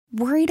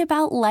Worried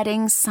about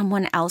letting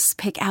someone else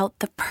pick out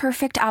the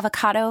perfect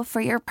avocado for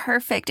your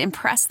perfect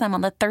impress them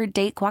on the third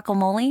date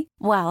guacamole?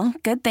 Well,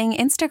 good thing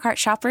Instacart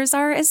shoppers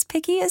are as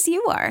picky as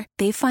you are.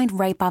 They find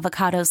ripe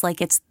avocados like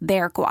it's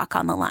their guac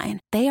on the line.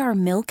 They are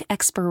milk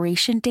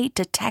expiration date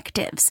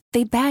detectives.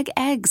 They bag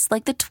eggs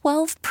like the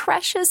 12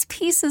 precious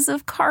pieces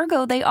of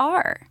cargo they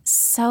are.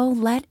 So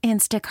let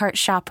Instacart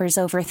shoppers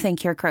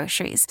overthink your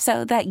groceries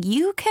so that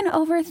you can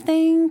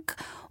overthink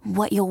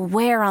what you'll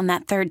wear on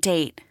that third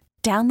date.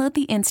 Download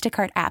the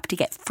Instacart app to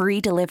get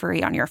free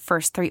delivery on your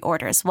first 3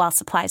 orders while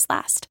supplies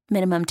last.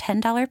 Minimum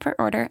 $10 per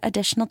order.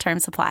 Additional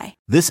terms apply.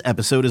 This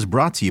episode is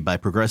brought to you by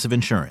Progressive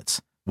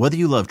Insurance. Whether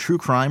you love true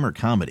crime or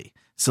comedy,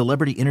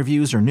 celebrity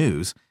interviews or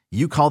news,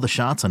 you call the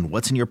shots on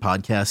what's in your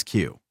podcast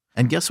queue.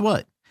 And guess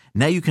what?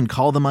 Now you can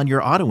call them on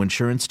your auto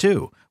insurance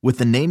too with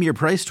the Name Your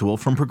Price tool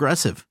from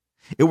Progressive.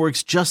 It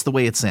works just the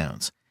way it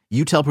sounds.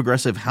 You tell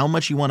Progressive how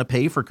much you want to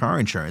pay for car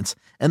insurance,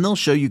 and they'll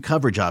show you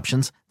coverage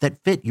options that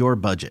fit your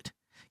budget.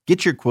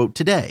 Get your quote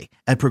today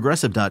at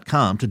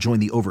Progressive.com to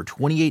join the over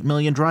 28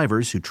 million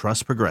drivers who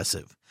trust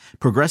Progressive.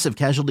 Progressive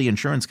Casualty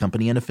Insurance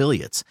Company and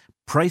Affiliates.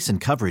 Price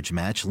and coverage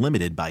match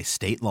limited by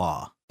state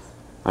law.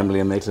 I'm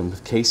Liam Maitland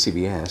with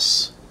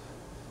KCBS.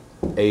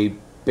 A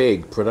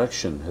big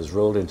production has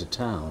rolled into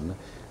town.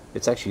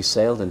 It's actually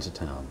sailed into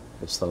town.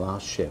 It's The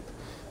Last Ship.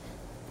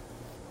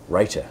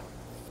 Writer.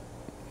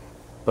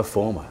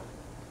 Performer.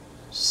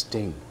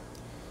 Sting.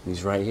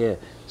 He's right here.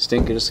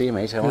 Sting, good to see you,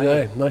 mate. How are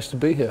you? Nice to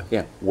be here.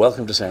 Yeah,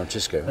 welcome to San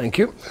Francisco. Thank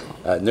you.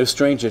 No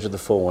stranger to the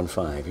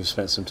 415. You've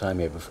spent some time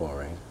here before,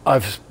 right?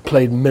 I've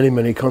played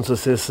many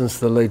concerts here since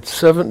the late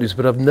 70s,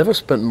 but I've never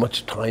spent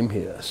much time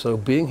here. So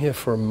being here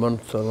for a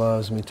month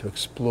allows me to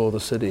explore the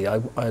city. I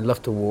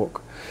love to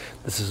walk.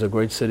 This is a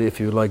great city if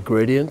you like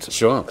gradients.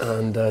 Sure.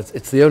 And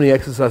it's the only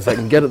exercise I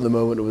can get at the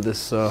moment with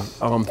this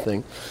arm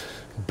thing.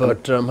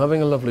 But I'm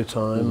having a lovely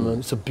time, and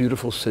it's a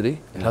beautiful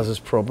city. It has its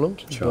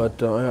problems,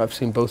 but I've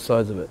seen both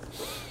sides of it.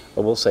 I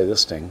will say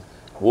this, Sting.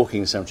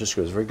 Walking in San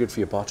Francisco is very good for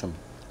your bottom.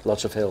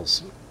 Lots of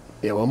hills.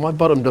 Yeah, well, my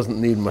bottom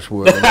doesn't need much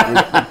work.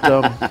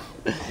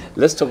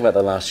 Let's talk about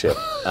The Last Ship.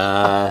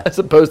 As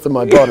opposed to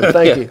my bottom,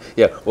 thank you.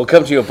 Yeah, we'll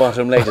come to your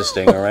bottom later,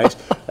 Sting, all right?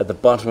 At the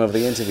bottom of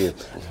the interview.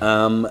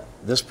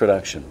 This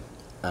production,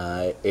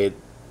 it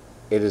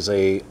is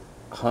a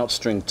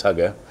heartstring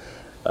tugger.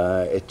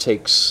 It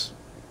takes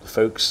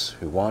folks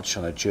who watch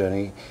on a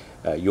journey,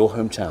 your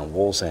hometown,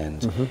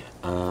 Wallsend.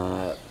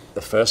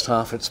 The first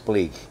half it's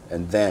bleak,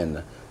 and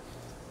then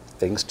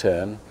things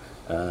turn.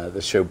 The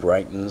show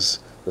brightens.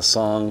 The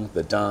song,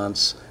 the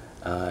dance,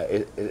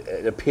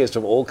 it appears to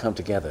have all come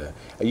together.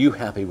 Are you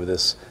happy with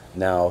this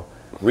now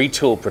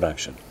retooled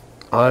production?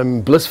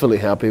 I'm blissfully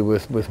happy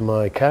with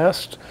my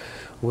cast,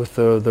 with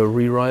the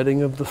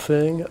rewriting of the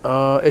thing.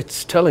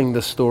 It's telling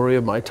the story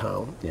of my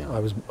town. Yeah. I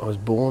was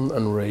born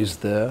and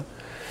raised there.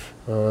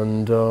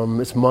 And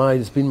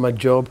it's been my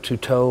job to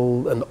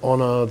tell and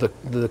honor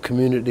the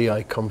community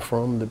I come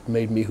from that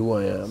made me who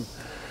I am,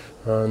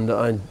 and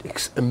I'm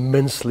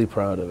immensely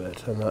proud of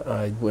it.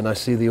 And when I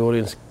see the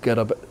audience get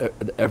up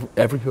at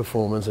every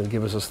performance and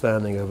give us a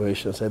standing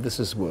ovation, I say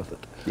this is worth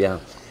it. Yeah,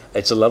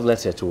 it's a love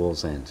letter to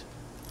Wallsend.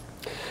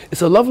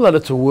 It's a love letter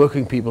to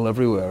working people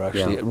everywhere.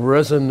 Actually, Yeah. It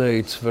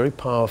resonates very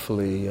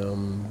powerfully,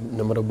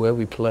 no matter where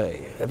we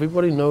play.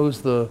 Everybody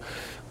knows the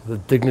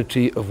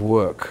dignity of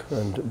work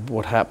and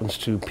what happens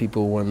to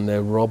people when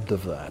they're robbed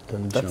of that.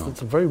 And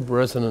that's a very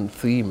resonant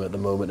theme at the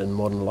moment in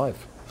modern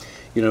life.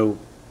 You know,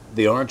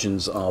 the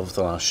origins of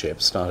The Last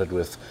Ship started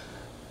with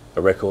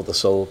a record, The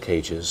Soul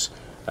Cages.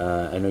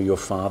 I know your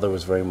father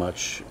was very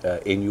much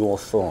in your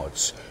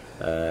thoughts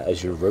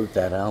as you wrote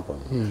that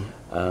album.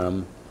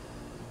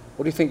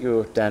 What do you think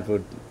your dad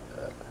would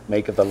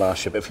make of The Last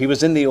Ship? If he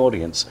was in the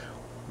audience,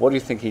 what do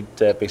you think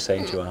he'd be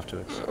saying to you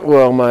afterwards?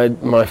 Well,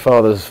 my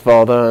father's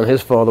father and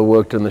his father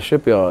worked in the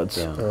shipyards,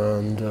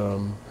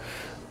 and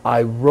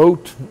I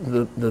wrote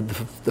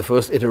the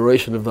first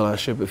iteration of The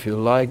Last Ship, if you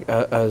like,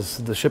 as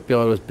the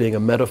shipyard was being a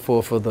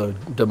metaphor for the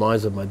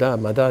demise of my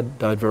dad. My dad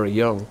died very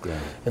young,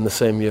 in the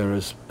same year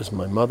as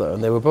my mother,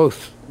 and they were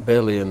both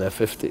barely in their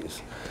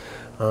 50s.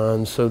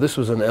 And so this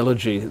was an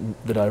elegy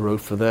that I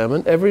wrote for them,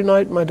 and every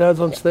night my dad's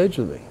on stage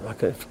with me.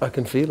 I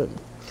can feel him.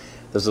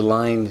 There's a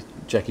line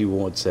Jackie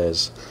Ward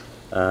says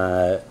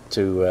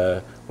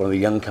to one of the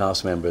young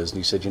cast members, and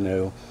he said, you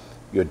know,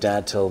 your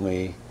dad told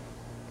me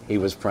he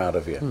was proud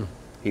of you.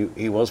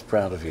 He was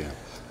proud of you.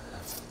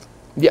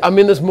 Yeah, I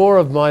mean, there's more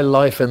of my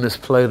life in this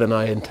play than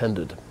I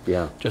intended.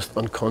 Yeah. Just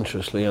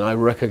unconsciously, and I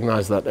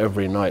recognize that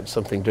every night,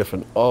 something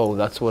different. Oh,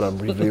 that's what I'm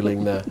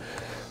revealing there.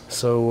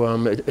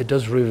 So it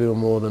does reveal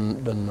more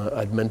than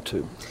I'd meant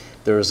to.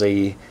 There is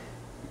a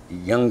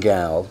young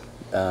gal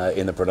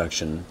in the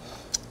production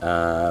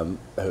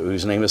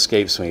whose name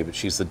escapes me, but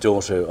she's the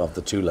daughter of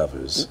the two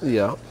lovers.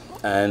 Yeah.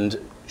 And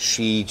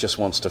she just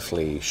wants to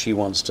flee. She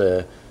wants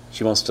to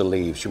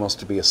leave. She wants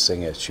to be a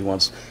singer.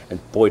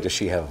 And boy, does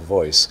she have a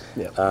voice.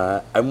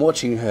 Yeah. I'm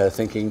watching her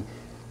thinking,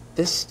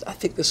 I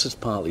think this is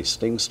partly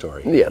Sting's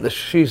story. Yeah,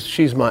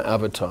 she's my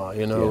avatar,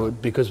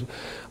 because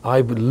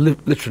I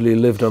literally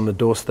lived on the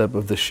doorstep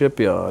of the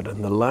shipyard,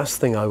 and the last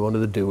thing I wanted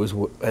to do was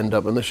end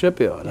up in the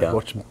shipyard. Yeah. I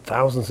watched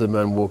thousands of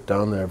men walk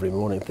down there every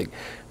morning and think,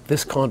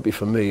 this can't be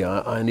for me.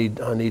 I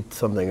need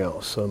something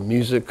else. So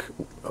music,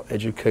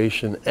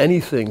 education,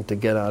 anything to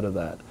get out of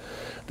that.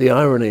 The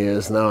irony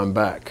is now I'm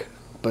back,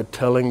 but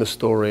telling the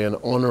story and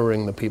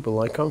honoring the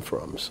people I come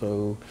from.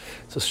 So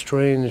it's a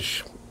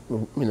strange,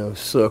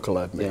 circle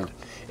I've made. Yeah.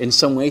 In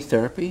some way,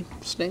 therapy,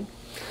 Sting?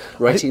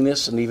 Writing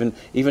this, and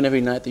even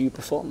every night that you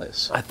perform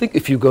this? I think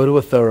if you go to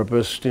a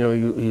therapist,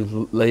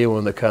 you lay you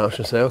on the couch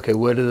and say, okay,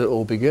 where did it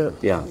all begin?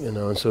 Yeah.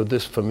 And so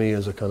this for me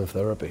is a kind of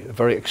therapy, a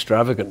very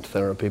extravagant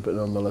therapy, but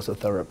nonetheless a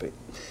therapy.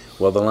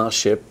 Well, The Last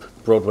Ship,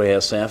 Broadway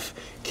SF,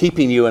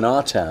 keeping you in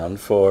our town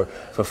for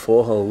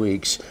 4 whole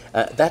weeks.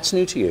 That's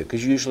new to you,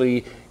 because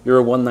usually you're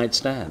a one-night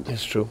stand.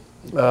 It's true.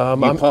 You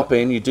pop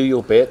in, you do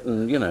your bit,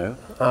 and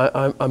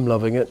I'm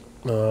loving it.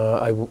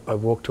 I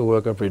walk to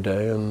work every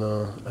day, and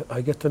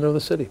I get to know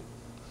the city.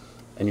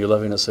 And you're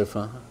loving it so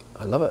far?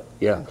 I love it.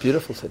 Yeah.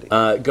 Beautiful city.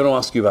 Going to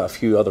ask you about a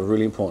few other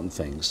really important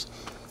things.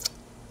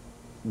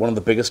 One of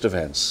the biggest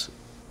events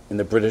in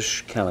the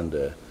British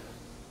calendar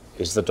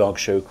is the dog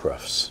show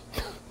Crufts.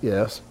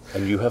 Yes.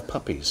 And you have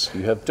puppies,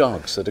 you have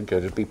dogs that are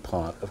going to be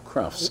part of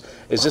Crufts.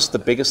 Is this the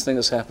biggest thing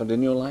that's happened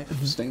in your life,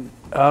 Sting?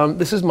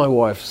 This is my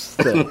wife's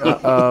thing.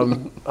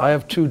 I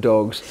have 2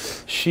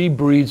 dogs. She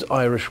breeds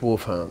Irish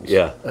wolfhounds.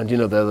 Yeah. And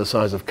they're the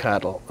size of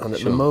cattle. And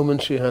at the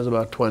moment she has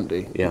about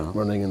 20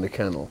 running in the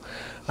kennel.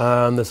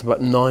 And there's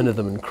about 9 of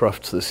them in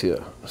Crufts this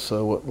year.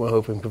 So we're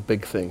hoping for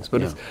big things.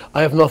 But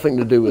I have nothing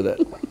to do with it.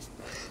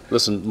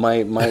 Listen,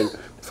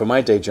 for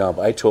my day job,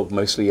 I talk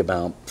mostly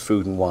about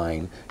food and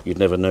wine. You'd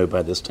never know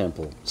by this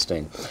temple,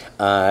 Sting.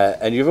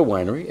 And you have a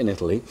winery in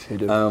Italy. We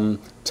do.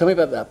 Tell me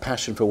about that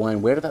passion for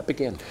wine. Where did that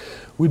begin?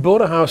 We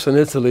bought a house in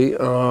Italy,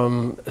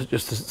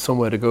 just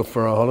somewhere to go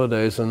for our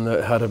holidays, and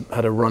it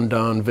had a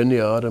rundown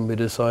vineyard, and we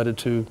decided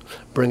to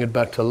bring it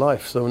back to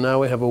life. So now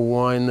we have a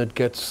wine that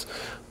gets,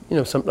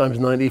 sometimes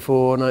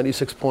 94,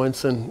 96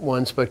 points in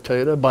Wine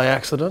Spectator by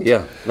accident.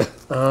 Yeah.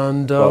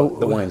 And well,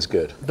 the wine's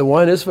good. The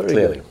wine is very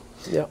Clearly. good.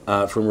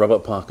 Yeah. From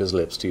Robert Parker's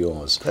lips to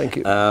yours. Thank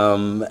you.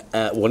 One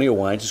of your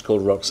wines is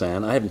called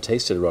Roxanne. I haven't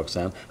tasted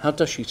Roxanne. How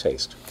does she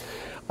taste?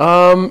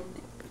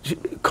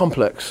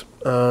 Complex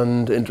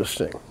and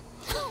interesting.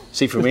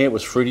 See, for me, it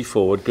was fruity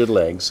forward, good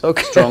legs,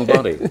 Okay. strong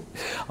body.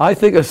 I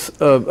think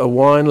a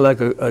wine, like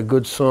a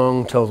good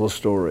song, tells a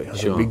story.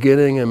 Has a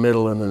beginning, a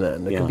middle, and an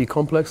end. It can be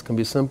complex, can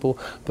be simple,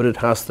 but it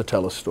has to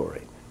tell a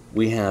story.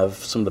 We have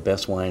some of the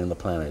best wine on the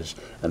planet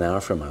an hour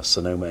from us,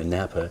 Sonoma and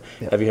Napa.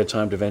 Yeah. Have you had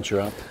time to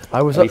venture up?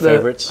 I was Any up there.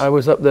 favorites? I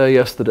was up there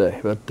yesterday,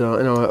 but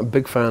I'm a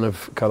big fan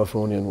of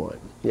Californian wine.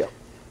 Yeah.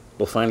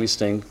 Well, finally,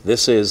 Sting,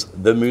 this is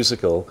the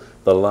musical,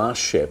 The Last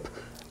Ship.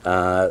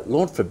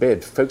 Lord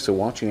forbid, folks are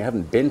watching, you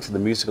haven't been to the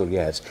musical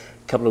yet.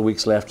 A couple of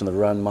weeks left in the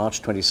run,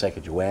 March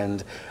 22nd you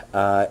end.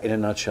 In a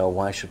nutshell,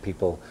 why should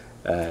people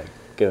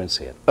go and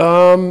see it?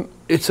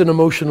 It's an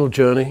emotional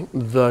journey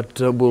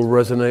that will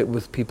resonate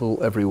with people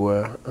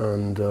everywhere,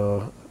 and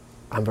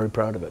I'm very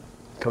proud of it.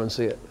 Come and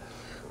see it.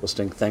 Well,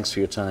 Sting, thanks for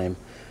your time.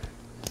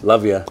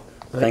 Love you.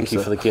 Thank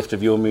you for the gift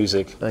of your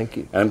music. Thank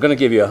you. And I'm going to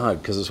give you a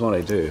hug, because it's what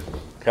I do.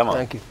 Come on.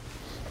 Thank you.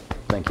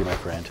 Thank you, my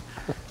friend.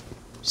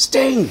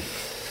 Sting!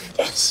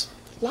 Yes!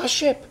 Last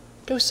Ship.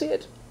 Go see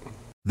it.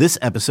 This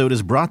episode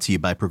is brought to you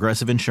by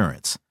Progressive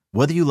Insurance.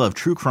 Whether you love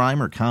true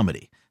crime or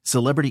comedy,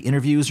 celebrity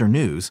interviews or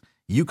news,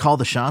 you call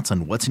the shots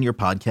on what's in your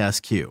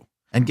podcast queue.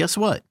 And guess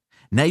what?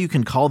 Now you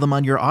can call them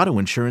on your auto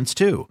insurance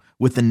too,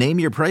 with the Name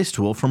Your Price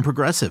tool from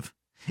Progressive.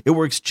 It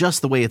works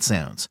just the way it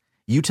sounds.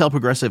 You tell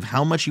Progressive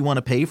how much you want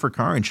to pay for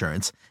car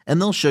insurance, and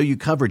they'll show you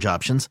coverage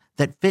options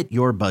that fit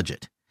your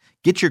budget.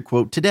 Get your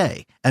quote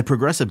today at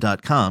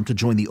Progressive.com to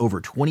join the over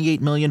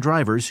 28 million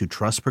drivers who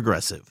trust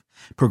Progressive.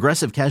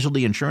 Progressive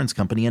Casualty Insurance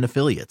Company and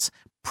Affiliates.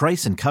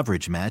 Price and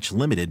coverage match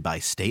limited by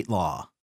state law.